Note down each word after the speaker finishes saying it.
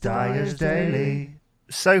Dyer's Daily.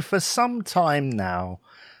 So for some time now,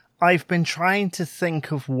 I've been trying to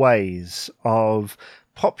think of ways of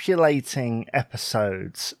populating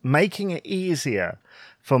episodes, making it easier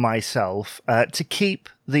for myself to keep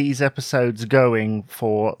these episodes going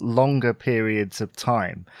for longer periods of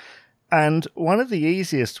time. And one of the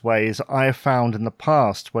easiest ways I have found in the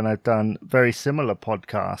past when I've done very similar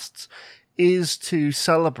podcasts is to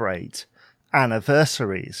celebrate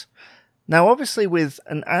anniversaries. Now, obviously, with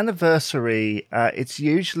an anniversary, it's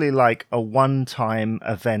usually like a one-time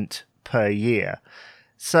event per year.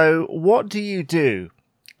 So what do you do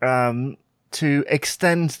to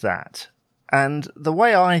extend that? And the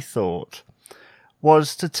way I thought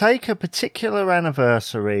was to take a particular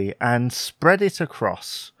anniversary and spread it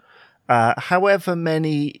across however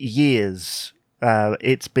many years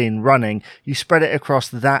it's been running. You spread it across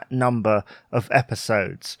that number of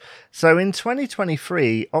episodes. So in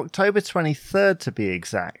 2023, October 23rd to be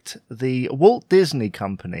exact, the Walt Disney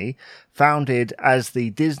Company, founded as the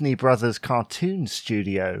Disney Brothers Cartoon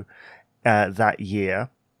Studio that year,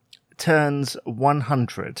 turns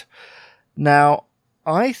 100. Now,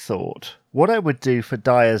 I thought what I would do for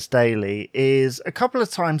Dyer's Daily is a couple of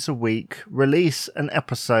times a week release an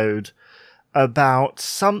episode about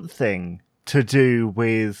something to do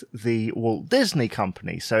with the Walt Disney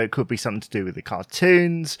Company. So it could be something to do with the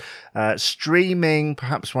cartoons, streaming,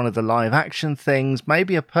 perhaps one of the live action things,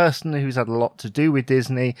 maybe a person who's had a lot to do with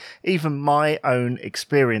Disney, even my own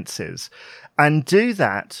experiences, and do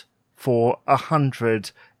that for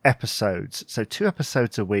 100 episodes. So 2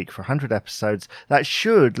 episodes a week for 100 episodes. That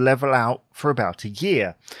should level out for about a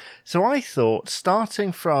year. So I thought,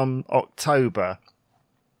 starting from October,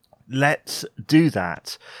 let's do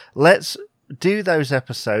that. Let's do those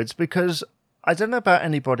episodes, because I don't know about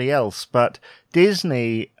anybody else, but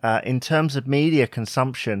Disney, in terms of media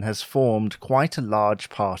consumption, has formed quite a large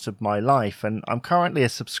part of my life. And I'm currently a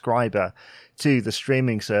subscriber to the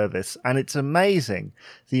streaming service. And it's amazing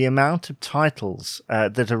the amount of titles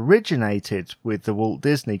that originated with the Walt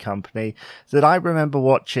Disney Company that I remember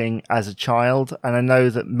watching as a child. And I know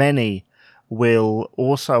that many will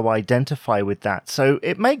also identify with that. So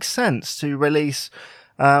it makes sense to release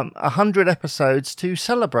 100 episodes to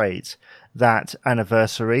celebrate that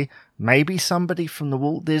anniversary. Maybe somebody from the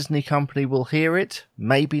Walt Disney Company will hear it,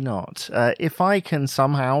 maybe not. If I can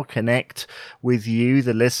somehow connect with you,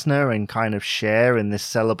 the listener, and kind of share in this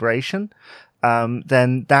celebration,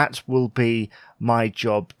 then that will be my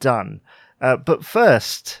job done. But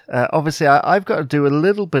first, obviously, I've got to do a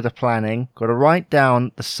little bit of planning, got to write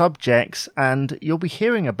down the subjects, and you'll be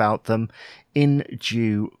hearing about them in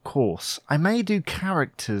due course. I may do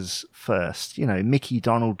characters first, Mickey,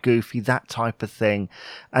 Donald, Goofy, that type of thing,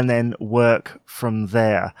 and then work from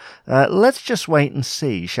there. Let's just wait and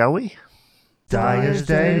see, shall we? Dyer's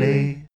Daily.